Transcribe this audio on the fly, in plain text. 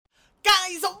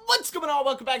guys, what's going on?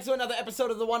 Welcome back to another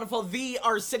episode of the wonderful The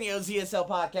Arsenio's ESL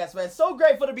podcast, man. So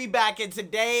grateful to be back, and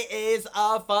today is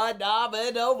a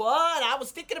phenomenal one. I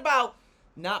was thinking about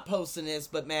not posting this,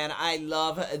 but man, I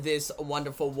love this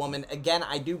wonderful woman. Again,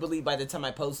 I do believe by the time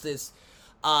I post this,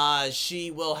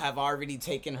 she will have already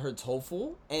taken her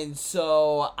TOEFL, and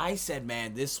so I said,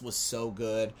 man, this was so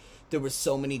good. There were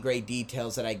so many great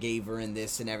details that I gave her in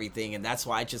this and everything, and that's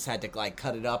why I just had to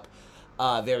cut it up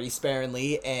very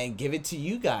sparingly and give it to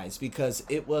you guys, because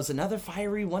it was another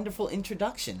fiery, wonderful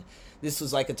introduction. This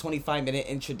was like a 25-minute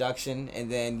introduction, and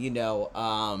then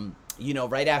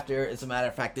right after, as a matter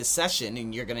of fact, this session,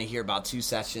 and you're gonna hear about 2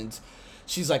 sessions.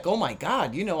 She's like, "Oh my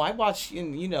God, I watched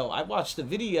the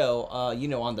video,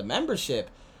 on the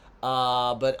membership,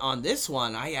 but on this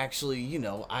one, I actually,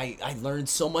 I learned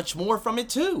so much more from it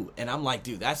too." And I'm like,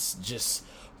 dude, that's just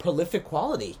prolific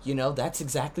quality. That's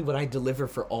exactly what I deliver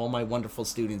for all my wonderful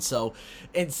students. So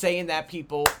in saying that,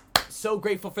 people, so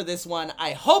grateful for this one.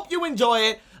 I hope you enjoy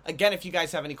it. Again, if you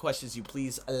guys have any questions, you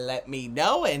please let me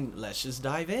know, and let's just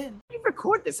dive in. I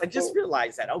record this. I just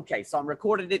realized that. Okay, so I'm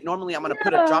recording it. Normally, I'm going to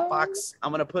put a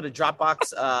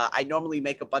Dropbox. I normally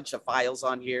make a bunch of files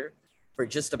on here for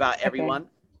just about everyone.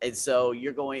 And so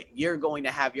you're going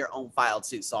to have your own file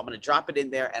too. So I'm going to drop it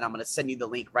in there, and I'm going to send you the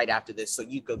link right after this, so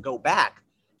you could go back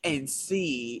and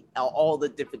see all the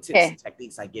different tips and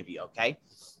techniques I give you. Okay.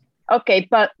 Okay,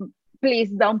 but please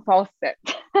don't post it.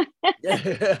 Don't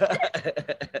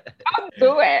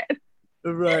do it.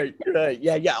 Right.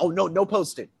 Yeah. Oh, no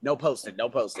posting.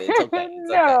 It's okay.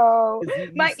 No,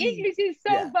 okay. my English is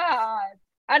so bad,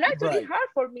 and actually hard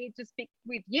for me to speak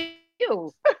with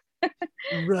you.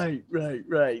 Right.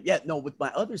 Yeah, no, with my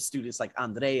other students, like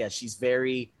Andrea, she's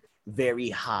very,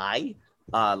 very high.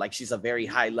 Like she's a very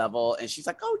high level, and she's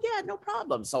like, "Oh yeah, no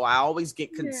problem." So I always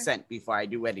get consent before I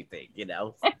do anything,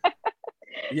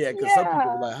 Yeah, because some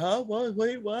people are like, "Huh? What?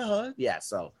 Wait, what? Huh?" Yeah,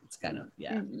 so it's kind of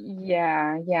Yeah.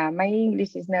 My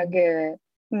English is not good.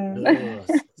 I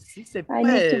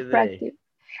need to practice.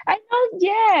 I know,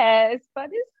 yes,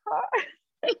 but it's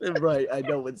hard. Right, I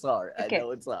know it's hard.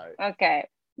 Okay.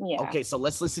 Yeah. Okay, so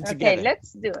let's listen together. Okay,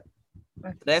 let's do it.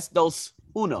 Tres, dos,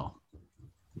 uno.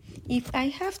 If I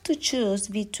have to choose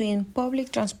between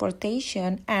public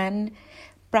transportation and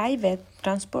private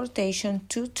transportation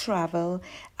to travel,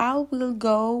 I will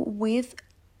go with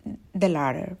the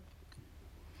latter.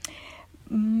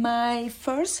 My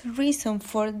first reason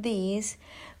for this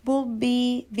will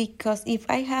be because if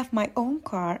I have my own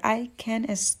car, I can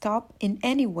stop in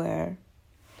anywhere.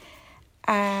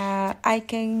 I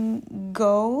can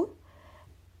go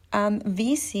and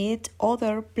visit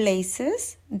other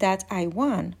places that I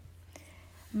want.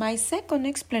 My second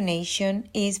explanation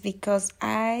is because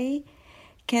I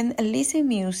can listen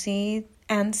music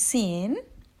and sing,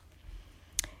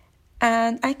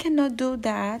 and I cannot do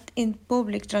that in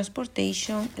public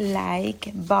transportation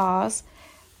like bus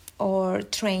or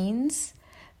trains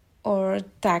or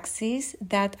taxis,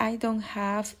 that I don't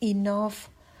have enough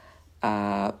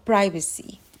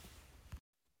privacy.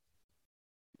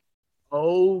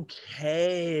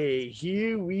 Okay,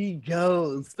 here we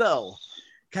go. So,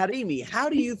 Karimi, how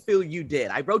do you feel you did?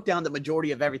 I wrote down the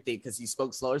majority of everything because you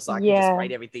spoke slower, so I can just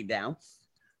write everything down.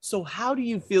 So how do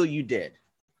you feel you did?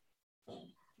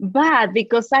 Bad,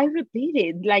 because I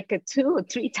repeated like 2 or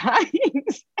 3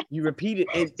 times. You repeated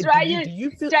it. Trying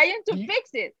to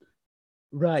fix it.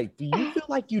 Right. Do you feel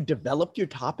like you developed your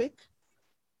topic?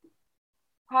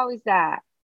 How is that?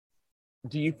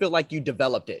 Do you feel like you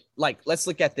developed it? Like, let's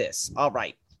look at this. All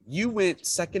right. You went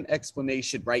second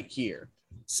explanation right here.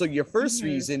 So your first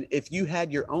reason, if you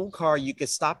had your own car, you could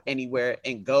stop anywhere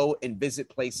and go and visit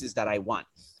places that I want.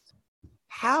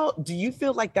 How do you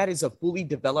feel like that is a fully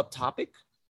developed topic?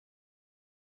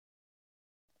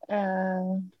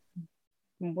 Well,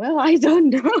 I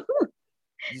don't know.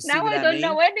 Now I don't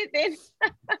know anything.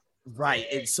 Right.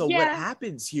 And so what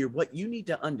happens here, what you need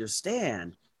to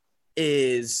understand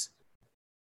is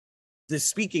the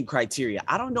speaking criteria.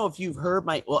 I don't know if you've heard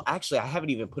actually, I haven't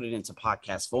even put it into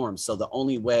podcast form. So the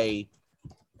only way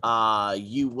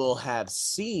you would have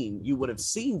seen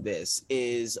this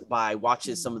is by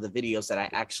watching some of the videos that I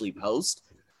actually post.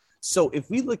 So if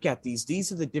we look at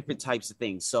these are the different types of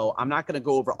things. So I'm not going to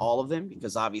go over all of them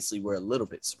because obviously we're a little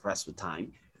bit suppressed with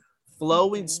time.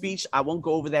 Flow in speech, I won't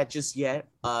go over that just yet.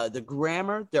 The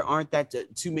grammar, there aren't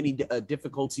too many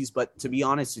difficulties, but to be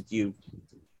honest with you,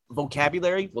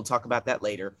 vocabulary, we'll talk about that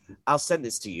later. I'll send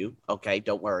this to you. Okay,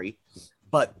 don't worry.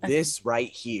 But this right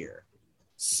here.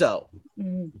 So,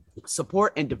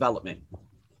 support and development.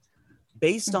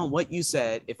 Based on what you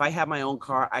said, if I have my own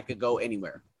car, I could go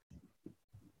anywhere.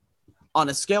 On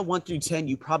a scale 1 through 10,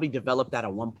 you probably developed at a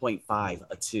 1.5,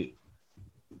 a 2.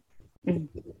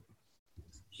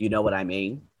 You know what I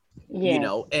mean? Yeah. You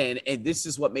know, and this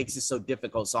is what makes it so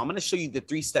difficult. So I'm going to show you the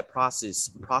 3-step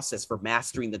process for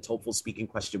mastering the TOEFL speaking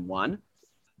question 1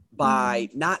 by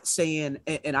not saying,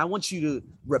 and I want you to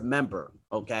remember,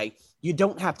 okay, you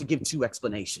don't have to give 2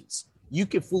 explanations. You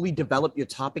can fully develop your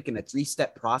topic in a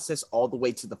 3-step process all the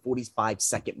way to the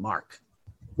 45-second mark.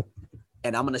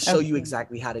 And I'm going to show you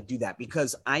exactly how to do that,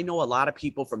 because I know a lot of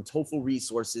people from TOEFL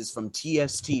resources, from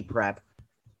TST prep,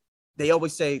 they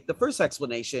always say the first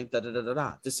explanation,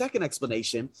 the second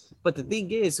explanation. But the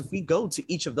thing is, if we go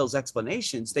to each of those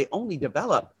explanations, they only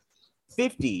develop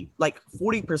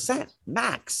 40%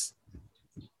 max.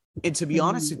 And to be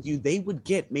honest with you, they would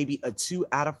get maybe a 2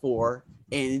 out of 4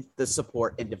 in the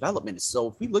support and development. So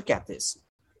if we look at this,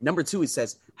 number 2, it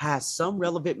says, has some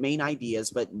relevant main ideas,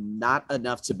 but not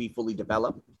enough to be fully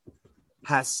developed.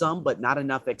 Has some, but not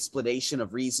enough explanation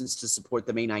of reasons to support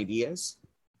the main ideas.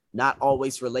 Not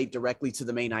always relate directly to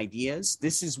the main ideas.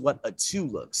 This is what a 2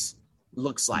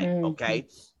 looks like, okay?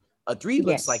 A 3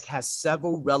 looks like has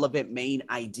several relevant main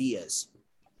ideas.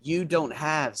 You don't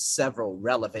have several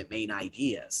relevant main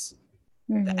ideas.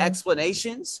 The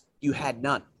explanations, you had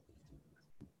none,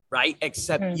 right?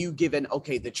 Except you given,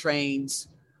 okay, the trains,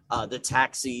 the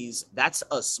taxis, that's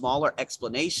a smaller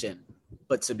explanation.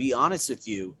 But to be honest with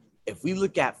you, if we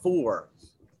look at 4,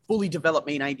 fully develop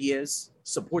main ideas,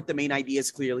 support the main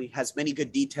ideas clearly, has many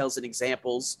good details and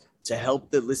examples to help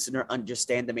the listener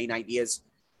understand the main ideas,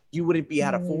 you wouldn't be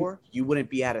at a 4, you wouldn't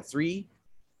be at a 3,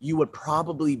 you would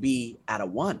probably be at a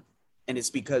 1. And it's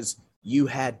because you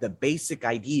had the basic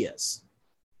ideas,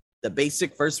 the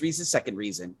basic first reason, second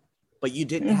reason, but you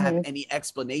didn't have any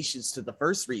explanations to the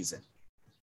first reason.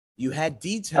 You had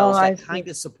details that kind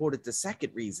of supported the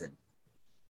second reason.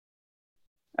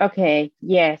 Okay.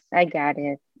 Yes, I got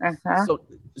it.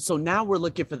 So now we're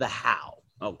looking for the how.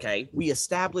 Okay. We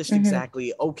established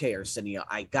exactly, okay, Arsenio,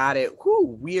 I got it.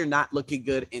 We are not looking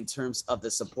good in terms of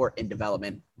the support and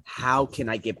development. How can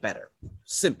I get better?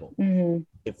 Simple.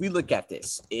 If we look at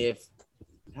this,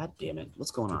 God damn it, what's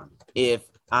going on? If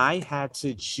I had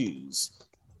to choose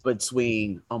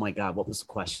between, oh my God, what was the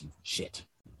question? Shit.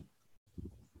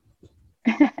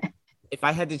 If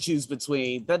I had to choose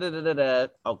between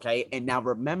okay, and now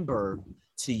remember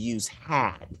to use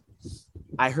had.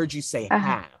 I heard you say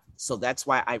have, so that's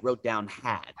why I wrote down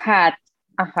had. Had.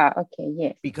 Okay,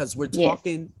 yes. Because we're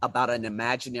talking about an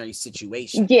imaginary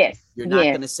situation. Yes. You're not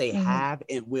going to say have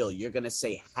and will. You're going to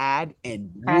say had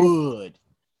and would.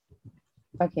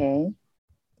 Okay.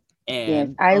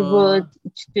 And I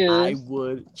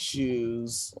would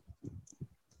choose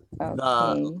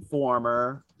the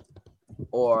former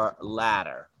or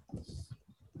latter.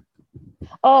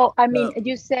 Oh, I mean,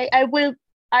 you say I would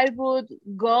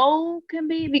go can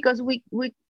be because we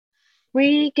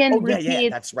can repeat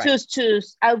that's right.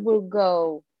 choose. I will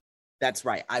go. That's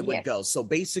right. I would go. So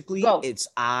basically it's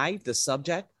I, the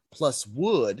subject, plus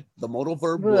would, the modal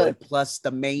verb would, plus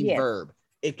the main verb.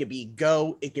 It could be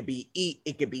go, it could be eat,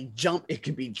 it could be jump, it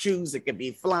could be choose, it could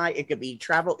be fly, it could be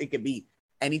travel, it could be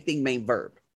anything main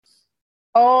verb.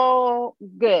 Oh,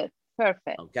 good.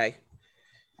 Perfect. Okay.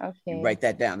 Okay. You write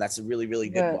that down. That's a really, really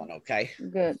good one. Okay.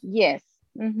 Good. Yes.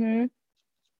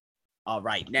 All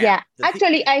right. Now.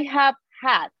 Actually, I have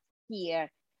had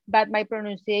here, but my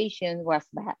pronunciation was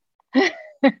bad.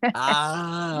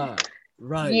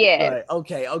 Right. Yes. Right.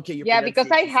 Okay. Because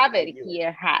I have it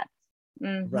here, had.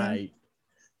 Right.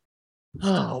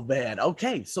 Oh man.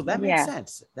 Okay. So that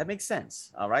makes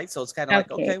sense. All right. So it's kind of like,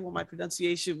 okay, well, my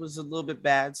pronunciation was a little bit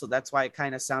bad, so that's why it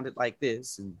kind of sounded like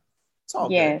this, and it's all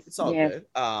good. It's all good.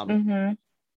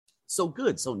 So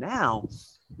good. So now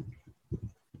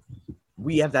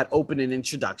we have that opening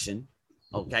introduction,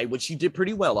 okay, which you did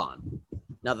pretty well on.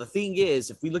 Now the thing is,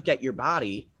 if we look at your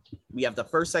body, we have the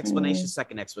first explanation,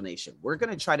 second explanation. We're going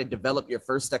to try to develop your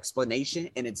first explanation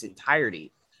in its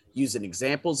entirety, using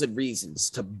examples and reasons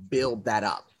to build that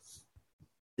up.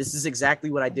 This is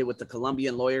exactly what I did with the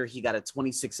Colombian lawyer. He got a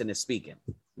 26 in his speaking.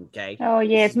 Okay. Oh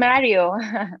yes, Mario.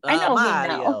 I know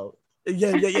Mario. him now.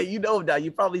 Yeah. You know him now.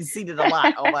 You've probably seen it a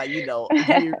lot. Oh my,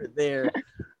 here, there.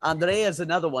 Andrea is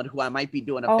another one who I might be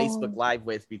doing a Facebook Live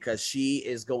with because she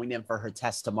is going in for her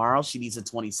test tomorrow. She needs a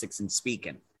 26 in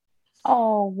speaking.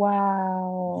 Oh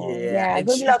wow! Yeah, and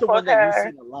she's the one that you've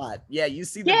seen a lot. Yeah, you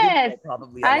see the video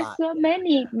probably a lot. I saw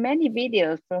many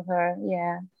videos from her.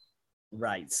 Yeah.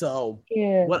 Right. So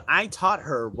what I taught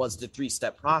her was the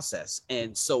 3-step process,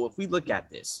 and so if we look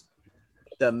at this,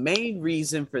 the main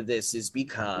reason for this is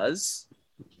because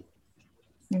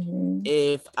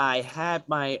if I had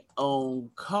my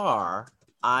own car,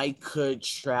 I could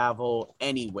travel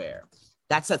anywhere.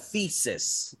 That's a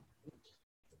thesis.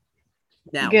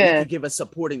 Now, we could give a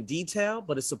supporting detail,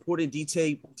 but a supporting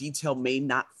detail may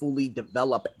not fully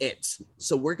develop it.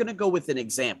 So we're going to go with an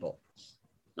example.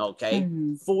 Okay.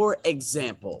 For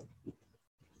example,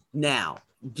 now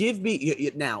give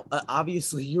me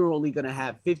obviously you're only going to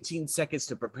have 15 seconds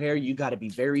to prepare. You got to be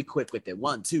very quick with it.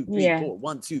 1, 2, 3, 4.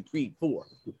 1, 2, 3, 4.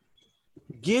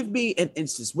 Give me an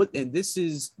instance. And this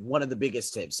is one of the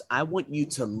biggest tips. I want you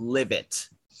to live it.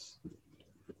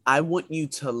 I want you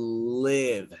to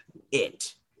live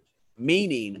it.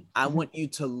 Meaning, I want you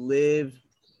to live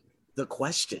the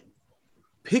question.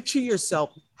 Picture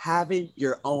yourself having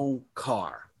your own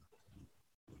car.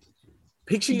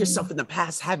 Picture yourself in the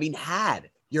past having had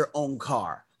your own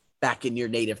car back in your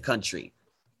native country.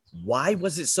 Why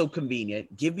was it so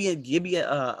convenient? Give me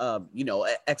a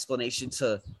explanation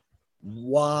to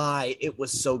why it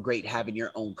was so great having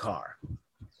your own car.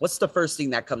 What's the first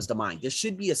thing that comes to mind? There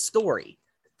should be a story.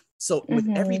 So with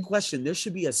every question, there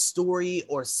should be a story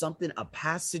or something, a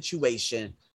past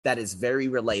situation that is very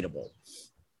relatable.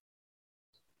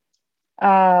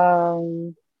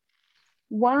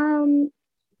 One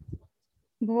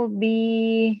would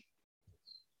be,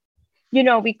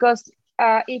 because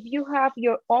if you have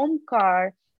your own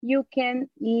car, you can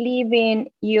live in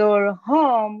your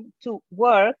home to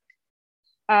work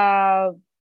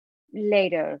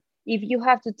later. If you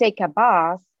have to take a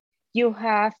bus, you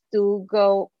have to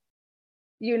go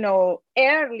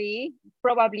early,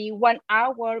 probably 1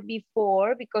 hour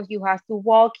before, because you have to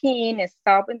walk in and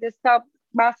stop in the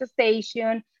bus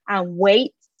station and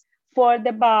wait for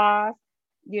the bus.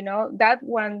 That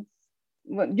one,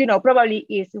 probably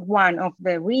is one of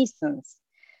the reasons.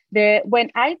 When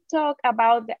I talk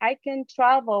about I can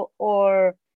travel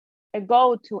or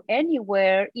go to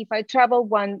anywhere, if I travel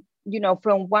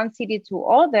from one city to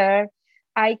other,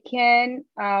 I can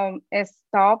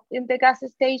stop in the gas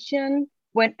station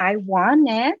when I want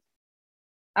it.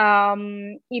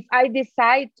 If I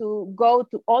decide to go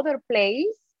to other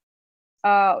place,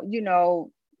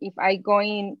 if I go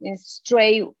in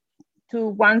straight to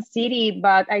one city,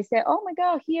 but I say, oh my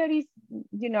God, here is,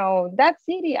 that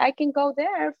city, I can go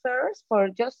there first for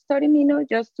just 30 minutes,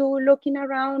 just to looking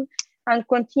around and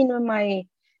continue my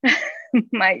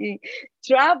my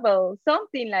travel,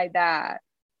 something like that.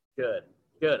 Good.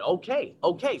 Okay.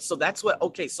 So that's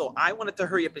so I wanted to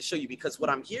hurry up and show you, because what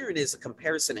I'm hearing is a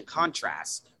comparison and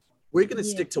contrast. We're going to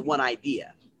stick to one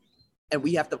idea, and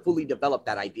we have to fully develop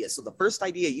that idea. So the first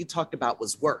idea you talked about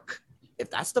was work. If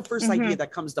that's the first idea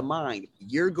that comes to mind,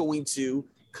 you're going to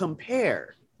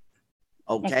compare.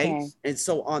 Okay. And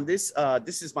so on this,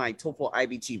 this is my TOEFL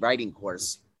IBT writing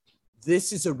course.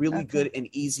 This is a really good and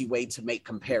easy way to make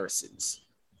comparisons.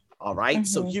 All right.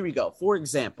 So here we go. For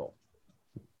example,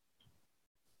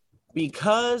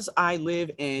 because I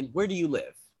live in, where do you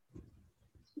live?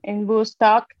 In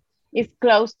Woodstock. It's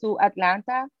close to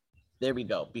Atlanta. There we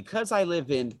go. Because I live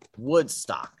in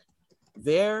Woodstock,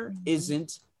 there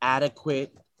isn't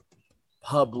adequate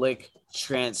public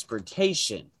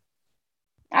transportation.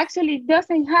 Actually, it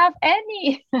doesn't have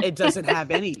any. It doesn't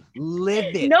have any.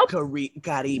 Live it, nope.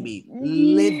 Karimi.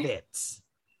 Live it.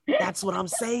 That's what I'm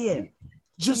saying.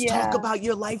 Just talk about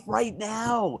your life right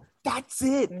now. That's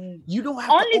it. You don't have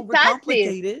to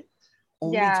overcomplicate it.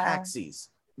 Only taxis.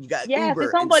 You got Uber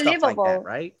it's and unbelievable. stuff like that,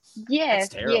 right? Yes,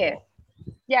 that's terrible.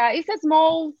 Yeah, it's a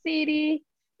small city.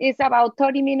 It's about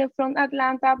 30 minutes from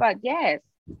Atlanta, but yes,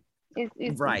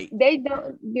 it's right. They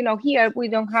don't, here we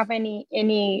don't have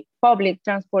any public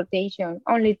transportation,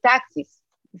 only taxis.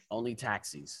 Only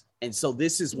taxis. And so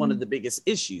this is one of the biggest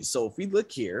issues. So if we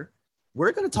look here,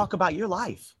 we're going to talk about your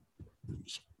life.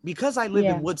 Because I live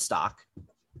in Woodstock,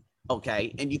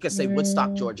 okay, and you can say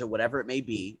Woodstock, Georgia, whatever it may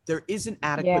be, there isn't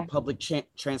adequate public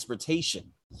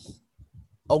transportation.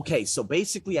 Okay, so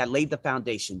basically I laid the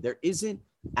foundation. There isn't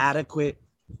adequate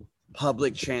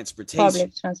public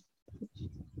transportation.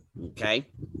 Okay.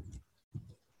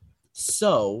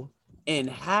 So in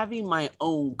having my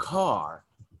own car,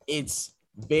 it's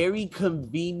very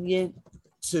convenient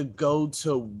to go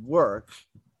to work,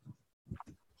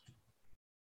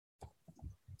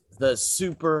 the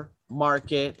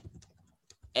supermarket,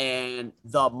 and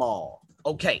the mall.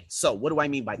 Okay, so what do I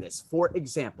mean by this? For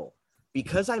example,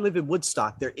 because I live in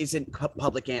Woodstock, there isn't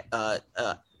public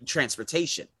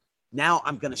transportation. Now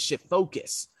I'm going to shift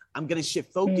focus. I'm going to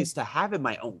shift focus to having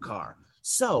my own car.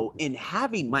 So in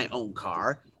having my own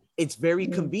car, It's very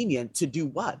convenient to do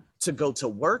what? To go to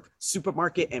work,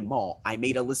 supermarket, and mall. I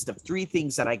made a list of 3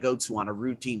 things that I go to on a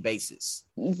routine basis.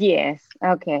 Yes.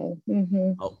 Okay.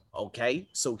 Oh, okay.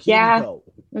 So here we go.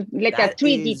 Like That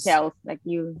 3 is details, like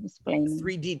you explained.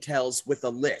 3 details with a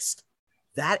list.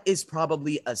 That is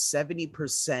probably a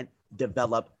 70%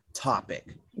 developed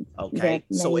topic. Okay.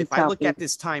 So if I look at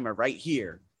this timer right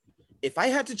here, if I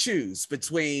had to choose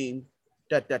between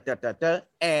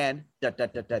and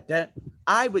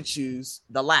I would choose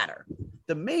the latter.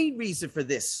 The main reason for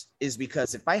this is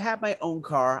because if I had my own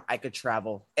car, I could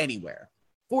travel anywhere.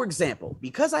 For example,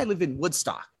 because I live in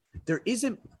Woodstock, there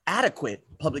isn't adequate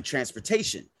public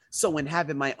transportation. So when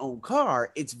having my own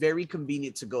car, it's very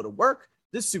convenient to go to work,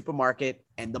 the supermarket,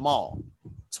 and the mall.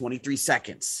 23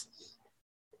 seconds.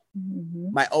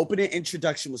 My opening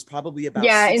introduction was probably about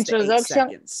 6 to 8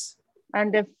 seconds.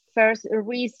 And the first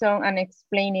reason and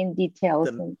explaining details.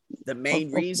 The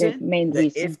main reason,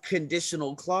 if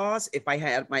conditional clause, if I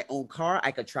had my own car,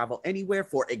 I could travel anywhere.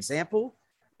 For example,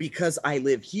 because I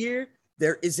live here,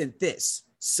 there isn't this.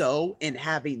 So in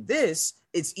having this,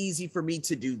 it's easy for me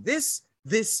to do this,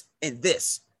 this, and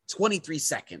this. 23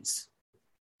 seconds.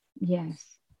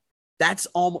 Yes. That's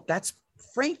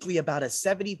frankly about a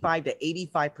 75 to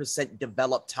 85%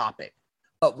 developed topic,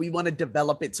 but we want to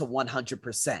develop it to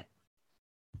 100%.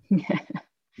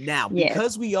 Now,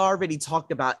 because we already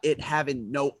talked about it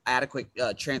having no adequate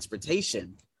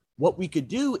transportation, what we could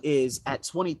do is at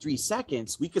 23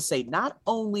 seconds, we could say not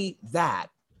only that,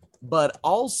 but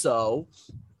also,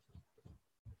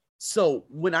 so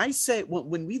when I say,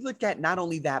 when we look at not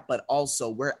only that, but also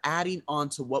we're adding on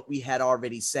to what we had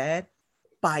already said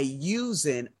by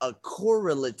using a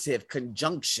correlative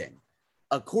conjunction.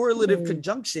 A correlative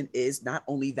conjunction is not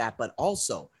only that, but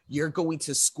also you're going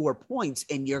to score points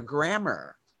in your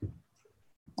grammar.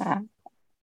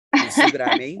 You see what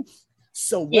I mean?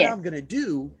 So what I'm going to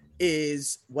do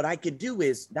is, what I could do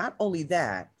is not only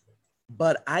that,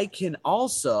 but I can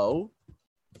also,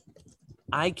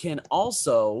 and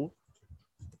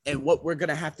what we're going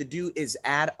to have to do is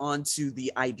add on to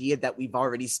the idea that we've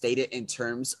already stated in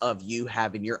terms of you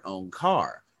having your own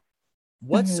car.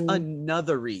 What's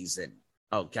another reason?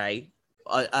 Okay.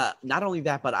 Not only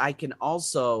that, but I can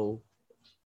also,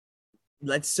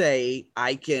 let's say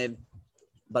I can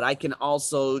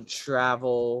also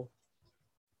travel.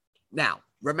 Now,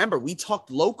 remember, we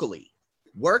talked locally.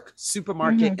 Work,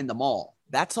 supermarket, and the mall.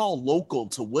 That's all local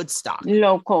to Woodstock.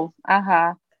 Local.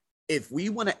 If we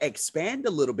want to expand a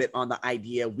little bit on the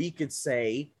idea, we could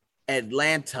say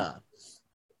Atlanta.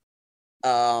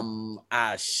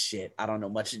 Shit. I don't know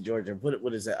much in Georgia.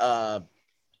 What is it?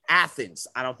 Athens.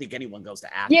 I don't think anyone goes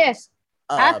to Athens. Yes.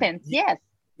 Athens. Yes.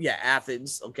 Yeah,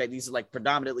 Athens. Okay, these are like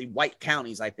predominantly white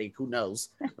counties, I think. Who knows?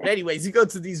 But anyways, you go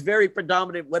to these very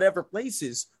predominant whatever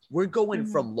places. We're going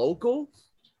from local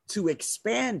to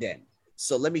expanding.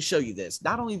 So let me show you this.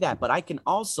 Not only that, but I can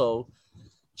also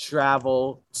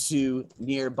travel to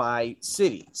nearby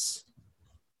cities.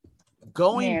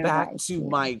 Going back to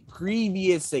my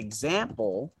previous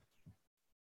example,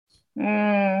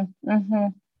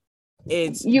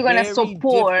 it's you're gonna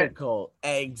support difficult.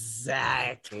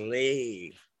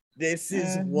 Exactly. This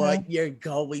is what you're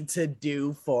going to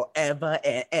do forever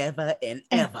and ever and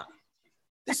ever.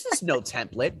 This is no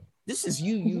template. This is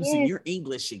you using your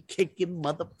English and kicking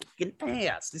motherfucking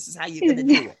ass. This is how you're gonna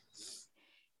do it.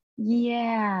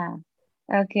 Yeah.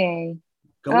 Okay.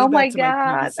 Going back to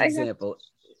my previous example,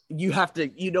 you have to,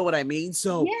 you know what I mean?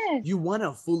 So you want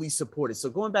to fully support it. So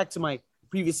going back to my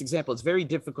previous example, it's very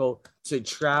difficult to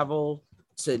travel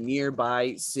to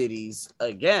nearby cities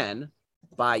again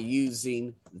by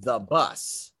using the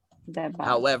bus.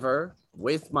 However,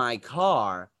 with my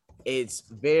car, it's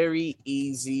very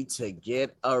easy to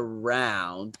get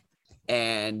around.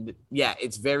 And yeah,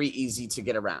 it's very easy to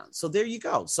get around. So there you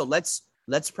go. So let's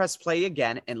press play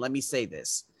again. And let me say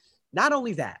this. Not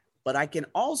only that, but I can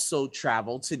also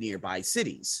travel to nearby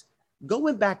cities.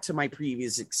 Going back to my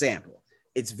previous example,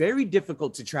 it's very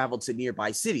difficult to travel to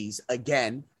nearby cities,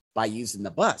 again, by using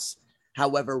the bus.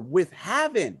 However, with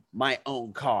having my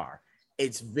own car,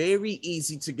 it's very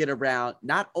easy to get around,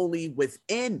 not only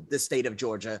within the state of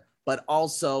Georgia, but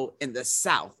also in the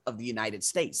south of the United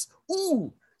States.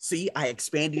 Ooh, see, I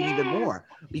expanded even more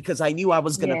because I knew I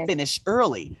was going to finish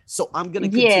early. So I'm going to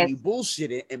continue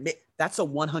bullshitting and that's a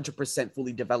 100%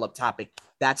 fully developed topic.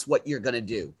 That's what you're going to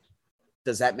do.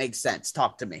 Does that make sense?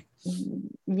 Talk to me.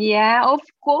 Yeah, of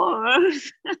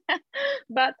course.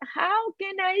 But how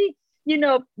can I,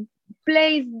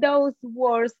 place those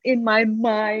words in my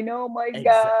mind? Oh my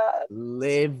God.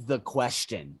 Live the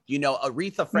question.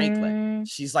 Aretha Franklin,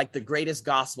 she's like the greatest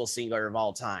gospel singer of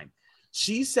all time.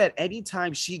 She said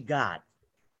anytime she got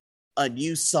a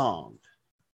new song,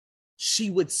 she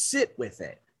would sit with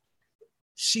it.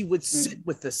 She would sit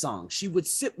with the song. She would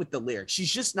sit with the lyrics.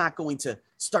 She's just not going to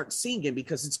start singing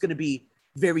because it's going to be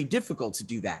very difficult to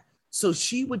do that. So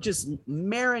she would just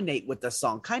marinate with the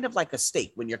song, kind of like a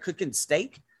steak. When you're cooking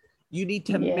steak, you need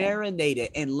to marinate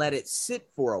it and let it sit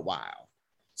for a while.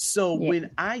 So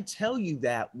when I tell you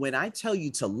that, when I tell you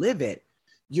to live it,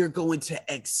 you're going to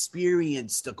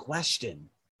experience the question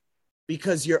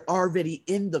because you're already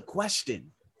in the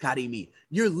question, Karimi.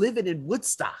 You're living in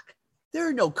Woodstock.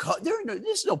 There's no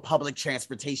public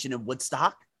transportation in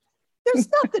Woodstock. There's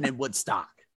nothing in Woodstock.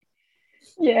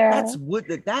 Yeah,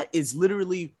 that is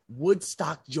literally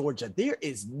Woodstock, Georgia. There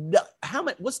is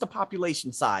what's the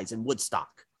population size in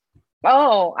Woodstock?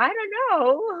 Oh, I don't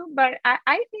know, but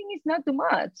I think it's not too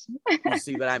much. You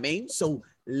see what I mean? So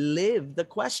live the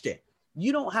question.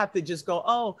 You don't have to just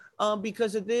go,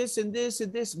 because of this and this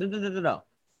and this. No.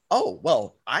 Oh,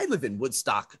 well, I live in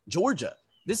Woodstock, Georgia.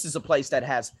 This is a place that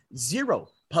has zero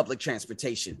public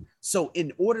transportation. So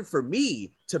in order for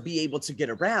me to be able to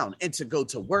get around and to go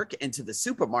to work and to the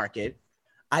supermarket,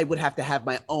 I would have to have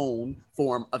my own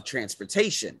form of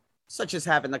transportation, such as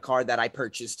having the car that I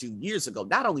purchased 2 years ago.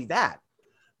 Not only that,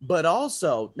 but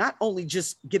also not only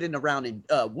just getting around in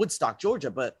Woodstock,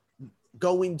 Georgia, but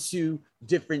going to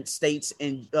different states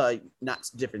and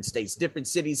different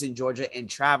cities in Georgia and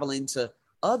traveling to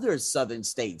other southern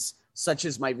states, such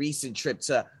as my recent trip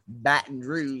to Baton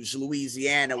Rouge,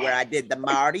 Louisiana, where I did the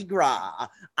Mardi Gras.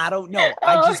 I don't know.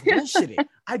 I just bullshitted.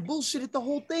 I bullshitted the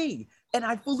whole thing, and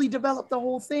I fully developed the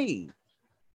whole thing.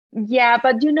 Yeah,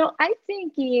 but I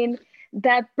thinking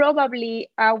that probably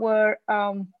our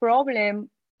problem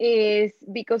is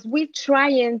because we're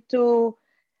trying to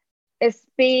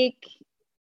speak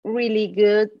really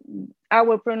good,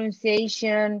 our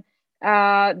pronunciation,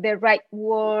 the right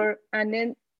word, and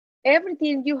then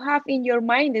everything you have in your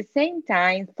mind at the same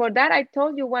time. For that, I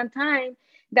told you one time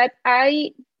that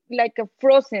I like a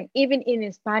frozen, even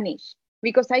in Spanish,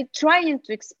 because I trying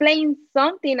to explain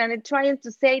something and I'm trying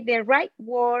to say the right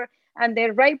word and the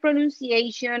right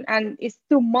pronunciation, and it's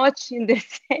too much in the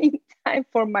same time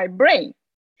for my brain.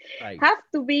 Right. Have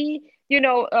to be,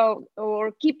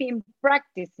 or keeping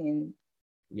practicing.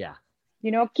 Yeah.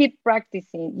 Keep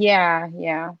practicing.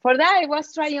 Yeah. For that, I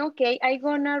was trying, okay, I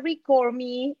gonna record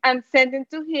me and send it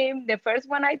to him. The first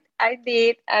one I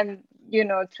did, and,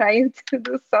 trying to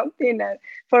do something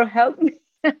for help me.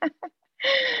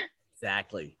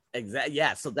 Exactly.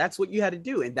 Yeah. So that's what you had to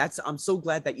do. And I'm so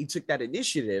glad that you took that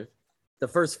initiative. The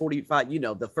first 45,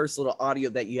 the first little audio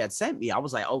that you had sent me, I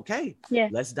was like, okay,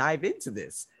 let's dive into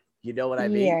this. You know what I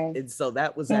mean? Yes. And so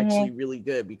that was actually really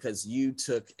good because you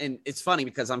took, and it's funny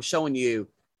because I'm showing you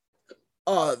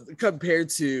compared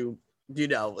to,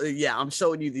 I'm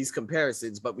showing you these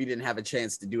comparisons, but we didn't have a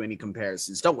chance to do any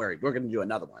comparisons. Don't worry. We're going to do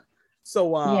another one.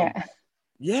 So,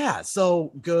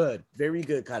 so good. Very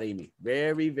good, Karimi.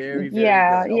 Very, very, very good.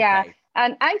 Okay. Yeah.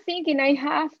 And I thinking I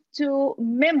have to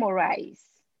memorize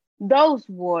those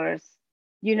words,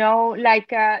 like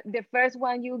the first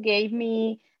one you gave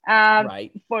me.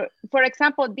 Right. For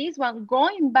example, this one,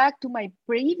 going back to my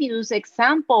previous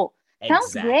example,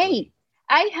 sounds great.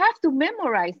 I have to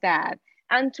memorize that.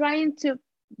 I'm trying to,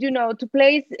 to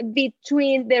place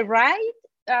between the right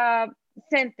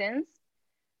sentence.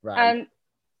 Right. And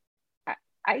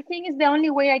I think it's the only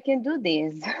way I can do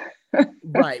this.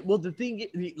 Right. Well, the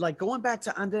thing, like going back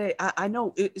to Andre, I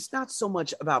know it's not so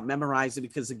much about memorizing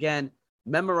because, again,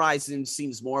 memorizing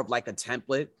seems more of like a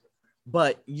template.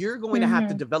 But you're going to have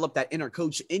to develop that inner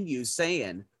coach in you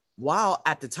saying, while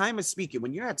at the time of speaking,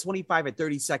 when you're at 25 or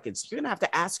 30 seconds, you're going to have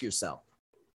to ask yourself,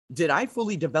 did I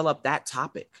fully develop that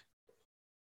topic?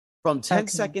 From 10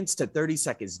 seconds to 30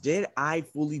 seconds, did I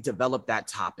fully develop that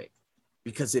topic?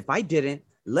 Because if I didn't,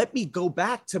 let me go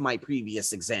back to my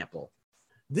previous example.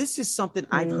 This is something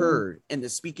I've heard in the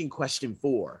speaking question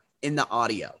 4 in the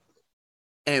audio,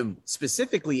 and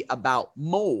specifically about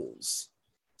moles.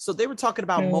 So they were talking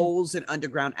about moles and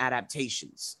underground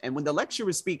adaptations. And when the lecturer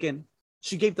was speaking,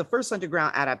 she gave the first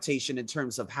underground adaptation in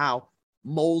terms of how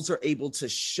moles are able to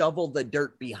shovel the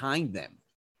dirt behind them.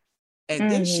 And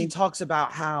then she talks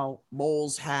about how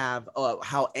moles have,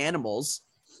 how animals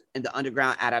in the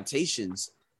underground adaptations,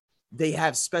 they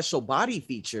have special body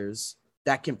features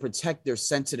that can protect their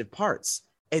sensitive parts.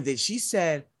 And then she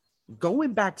said,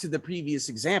 going back to the previous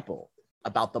example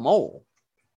about the mole,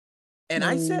 and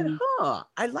I said,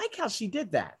 I like how she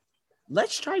did that.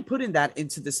 Let's try putting that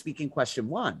into the speaking question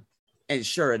 1. And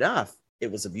sure enough,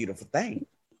 it was a beautiful thing.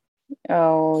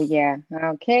 Oh, yeah.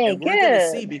 Okay, And we're going to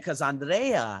see, good. because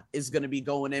Andrea is going to be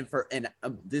going in for, and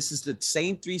this is the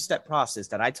same 3-step process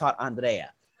that I taught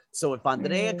Andrea. So if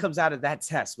Andrea comes out of that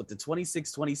test with the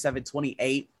 26, 27,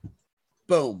 28,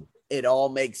 boom, it all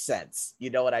makes sense. You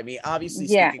know what I mean? Obviously,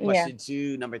 Yeah, speaking yeah. question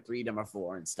 2, number 3, number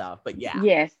 4, and stuff. But yeah.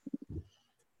 Yes.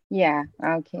 Yeah.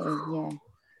 Okay. Yeah.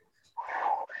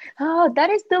 Oh, that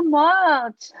is too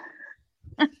much.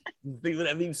 See what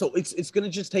I mean? So it's gonna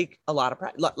just take a lot of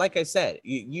practice. Like I said,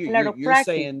 A lot of you're practice.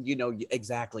 saying, you know,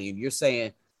 exactly, and you're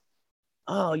saying,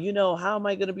 oh, you know, how am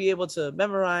I gonna be able to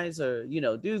memorize or, you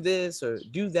know, do this or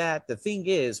do that? The thing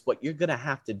is, what you're gonna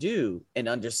have to do and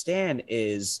understand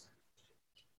is,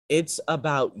 it's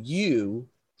about you.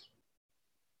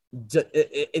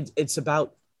 It's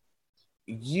about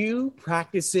you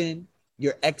practicing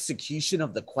your execution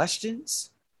of the questions.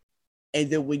 And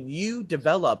then when you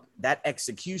develop that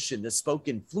execution, the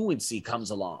spoken fluency comes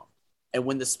along. And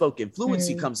when the spoken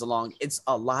fluency comes along, it's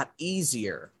a lot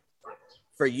easier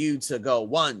for you to go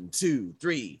 1, 2,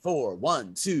 3, 4,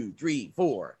 1, 2, 3,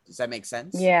 4. Does that make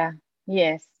sense? Yeah.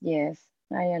 Yes. Yes.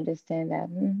 I understand that.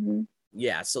 Mm-hmm.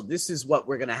 Yeah. So this is what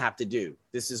we're going to have to do.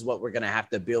 This is what we're going to have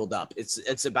to build up.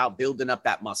 It's about building up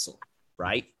that muscle,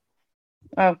 right?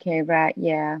 Okay. Right.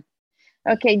 Yeah.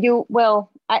 Okay.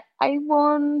 I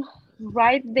won't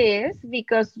write this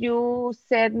because you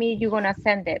said me you're gonna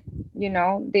send it,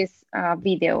 this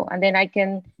video, and then I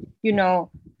can, play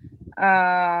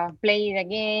it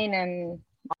again.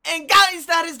 And guys,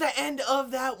 that is the end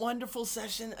of that wonderful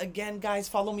session. Again, guys,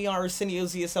 follow me on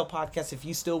Arsenio's ESL podcast if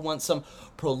you still want some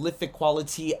prolific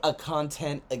quality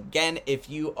content. Again,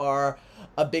 if you are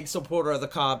a big supporter of the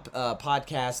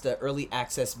podcast, the early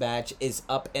access badge is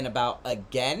up and about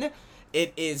again.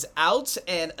 It is out.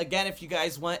 And again, if you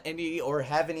guys want any or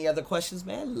have any other questions,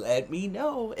 man, let me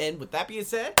know. And with that being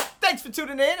said, thanks for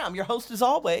tuning in. I'm your host as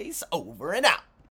always. Over and out.